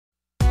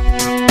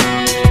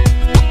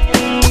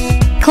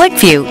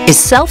QlikView is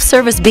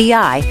self-service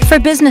BI for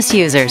business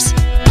users.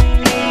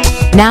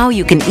 Now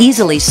you can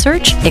easily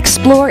search,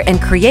 explore,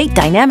 and create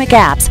dynamic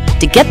apps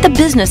to get the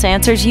business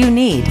answers you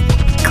need.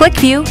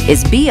 QlikView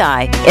is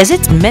BI as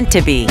it's meant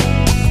to be.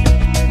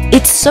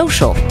 It's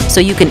social, so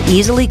you can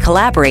easily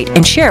collaborate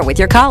and share with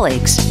your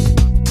colleagues.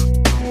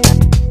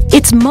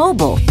 It's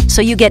mobile,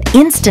 so you get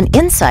instant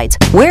insights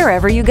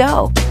wherever you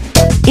go.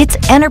 It's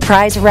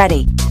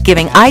enterprise-ready,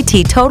 giving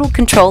IT total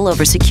control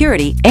over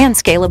security and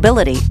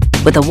scalability,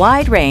 with a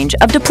wide range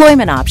of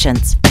deployment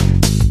options.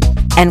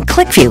 And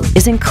QlikView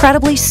is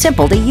incredibly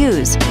simple to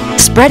use,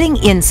 spreading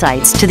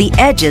insights to the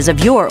edges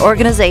of your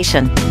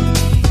organization.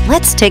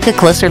 Let's take a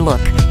closer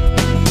look.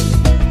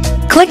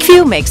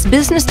 QlikView makes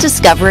business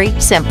discovery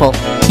simple.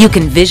 You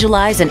can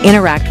visualize and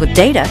interact with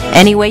data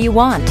any way you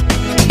want.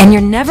 And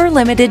you're never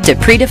limited to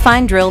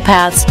predefined drill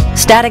paths,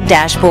 static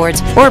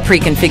dashboards, or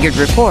pre-configured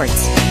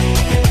reports.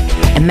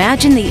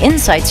 Imagine the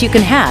insights you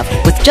can have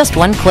with just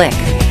one click.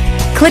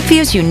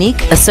 QlikView's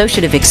unique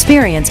associative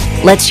experience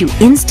lets you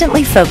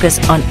instantly focus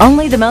on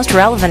only the most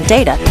relevant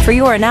data for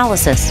your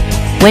analysis.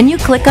 When you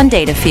click on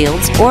data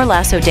fields or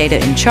lasso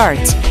data in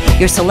charts,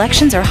 your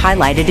selections are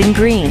highlighted in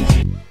green.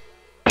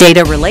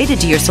 Data related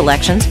to your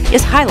selections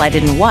is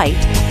highlighted in white,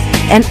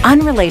 and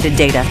unrelated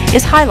data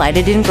is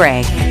highlighted in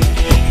gray.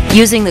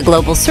 Using the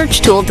global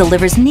search tool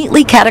delivers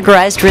neatly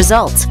categorized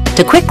results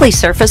to quickly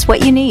surface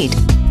what you need.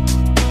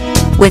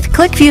 With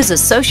QlikView's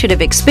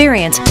associative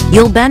experience,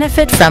 you'll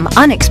benefit from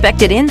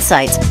unexpected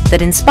insights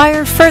that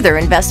inspire further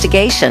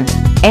investigation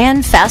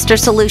and faster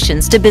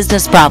solutions to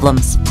business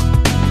problems.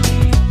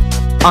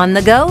 On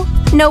the go?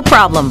 No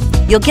problem.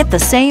 You'll get the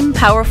same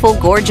powerful,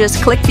 gorgeous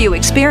QlikView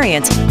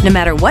experience no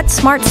matter what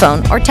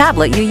smartphone or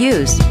tablet you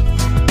use.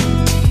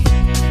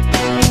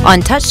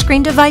 On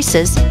touchscreen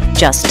devices,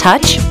 just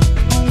touch,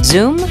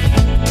 zoom,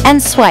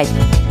 and swipe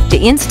to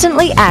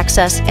instantly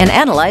access and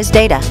analyze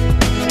data.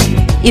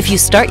 If you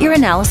start your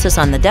analysis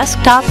on the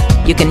desktop,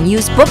 you can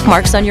use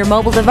bookmarks on your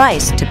mobile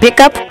device to pick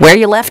up where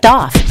you left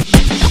off.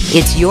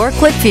 It's your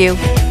QlikView,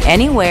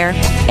 anywhere,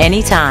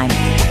 anytime.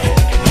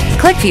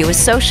 QlikView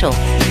is social.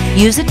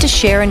 Use it to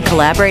share and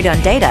collaborate on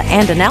data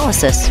and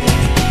analysis.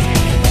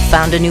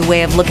 Found a new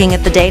way of looking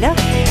at the data?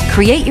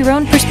 Create your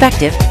own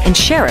perspective and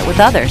share it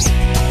with others.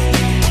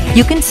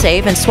 You can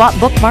save and swap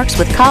bookmarks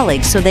with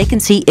colleagues so they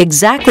can see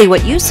exactly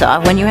what you saw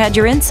when you had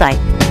your insight.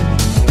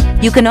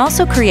 You can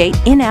also create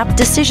in-app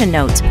decision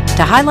notes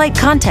to highlight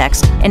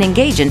context and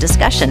engage in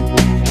discussion.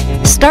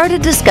 Start a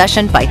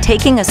discussion by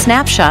taking a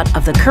snapshot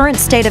of the current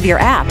state of your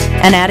app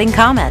and adding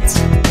comments,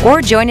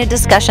 or join a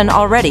discussion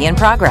already in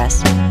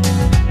progress.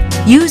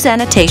 Use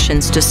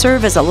annotations to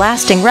serve as a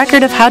lasting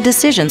record of how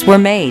decisions were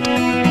made.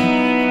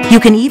 You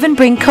can even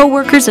bring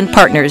coworkers and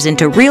partners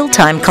into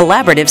real-time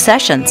collaborative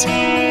sessions.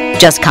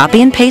 Just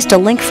copy and paste a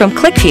link from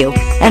QlikView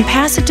and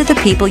pass it to the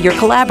people you're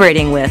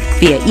collaborating with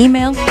via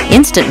email,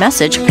 instant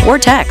message, or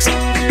text.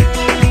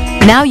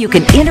 Now you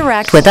can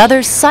interact with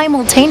others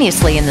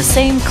simultaneously in the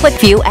same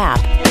QlikView app.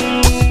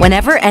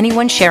 Whenever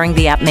anyone sharing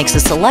the app makes a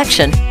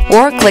selection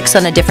or clicks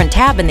on a different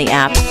tab in the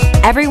app,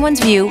 everyone's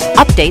view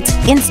updates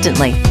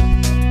instantly.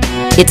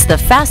 It's the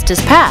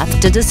fastest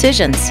path to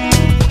decisions.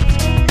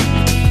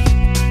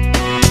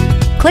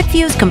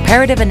 QlikView's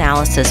comparative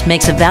analysis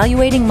makes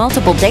evaluating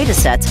multiple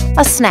datasets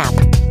a snap.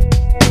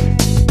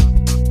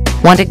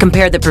 Want to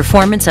compare the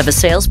performance of a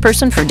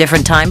salesperson for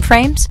different time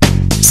frames?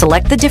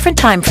 Select the different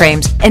time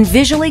frames and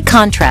visually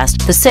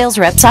contrast the sales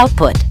rep's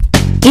output.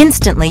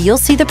 Instantly, you'll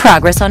see the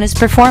progress on his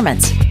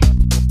performance.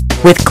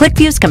 With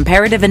QlikView's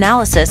comparative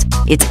analysis,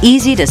 it's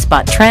easy to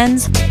spot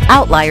trends,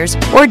 outliers,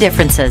 or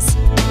differences.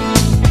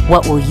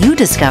 What will you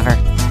discover?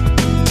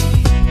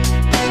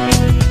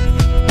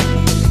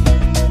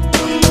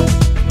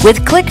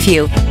 With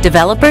QlikView,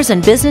 developers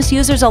and business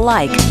users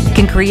alike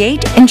can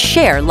create and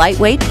share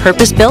lightweight,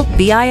 purpose-built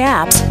BI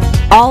apps,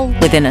 all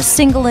within a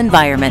single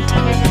environment.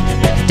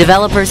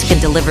 Developers can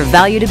deliver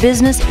value to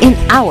business in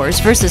hours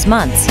versus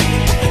months.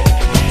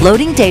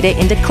 Loading data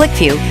into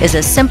QlikView is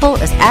as simple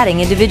as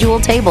adding individual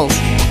tables.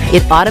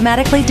 It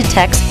automatically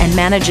detects and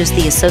manages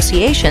the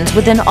associations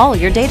within all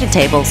your data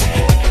tables.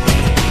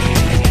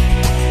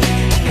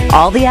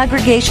 All the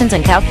aggregations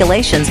and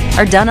calculations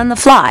are done on the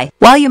fly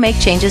while you make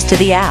changes to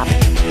the app.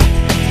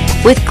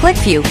 With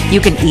QlikView, you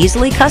can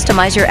easily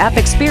customize your app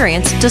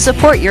experience to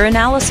support your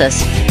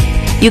analysis.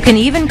 You can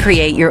even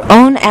create your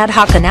own ad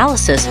hoc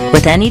analysis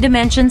with any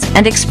dimensions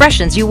and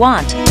expressions you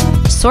want.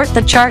 Sort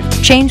the chart,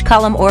 change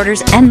column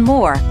orders, and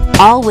more,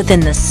 all within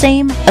the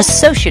same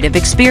associative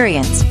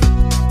experience.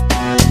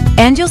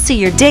 And you'll see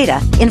your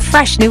data in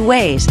fresh new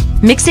ways,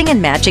 mixing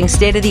and matching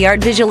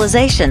state-of-the-art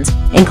visualizations,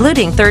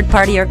 including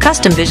third-party or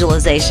custom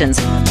visualizations.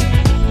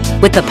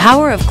 With the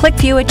power of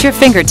QlikView at your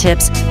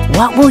fingertips,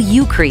 what will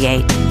you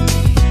create?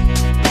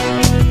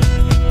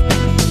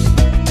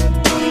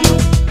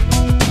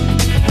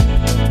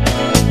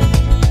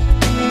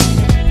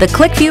 The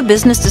QlikView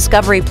Business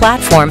Discovery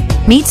platform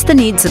meets the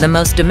needs of the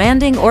most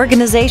demanding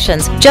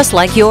organizations just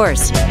like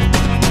yours.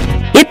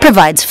 It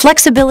provides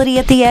flexibility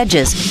at the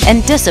edges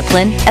and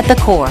discipline at the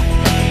core.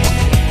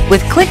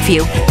 With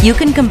QlikView, you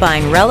can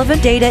combine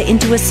relevant data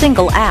into a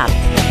single app,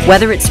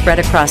 whether it's spread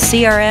across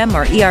CRM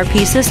or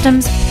ERP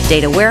systems,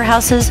 data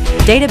warehouses,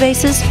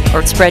 databases,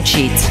 or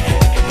spreadsheets.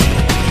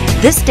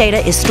 This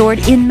data is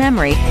stored in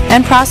memory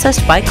and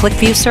processed by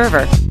QlikView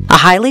Server, a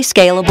highly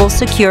scalable,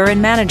 secure, and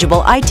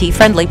manageable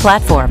IT-friendly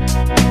platform.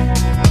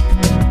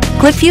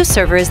 QlikView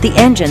Server is the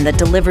engine that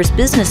delivers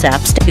business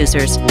apps to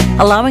users,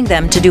 allowing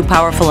them to do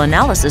powerful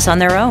analysis on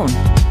their own.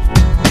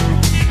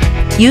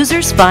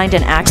 Users find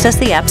and access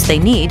the apps they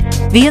need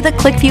via the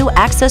QlikView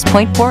Access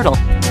Point portal.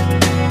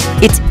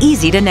 It's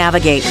easy to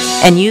navigate,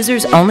 and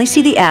users only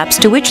see the apps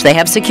to which they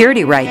have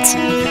security rights.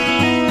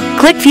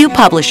 QlikView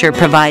Publisher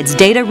provides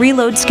data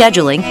reload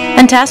scheduling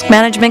and task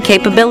management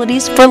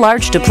capabilities for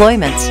large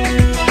deployments.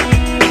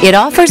 It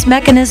offers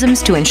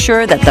mechanisms to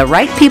ensure that the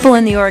right people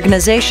in the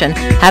organization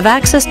have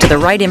access to the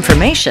right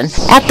information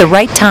at the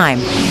right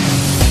time.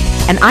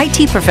 And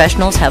IT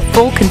professionals have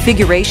full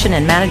configuration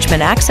and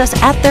management access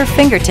at their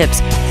fingertips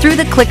through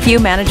the QlikView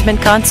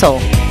Management Console.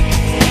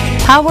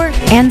 Power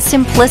and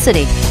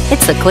simplicity.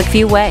 It's the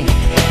QlikView way.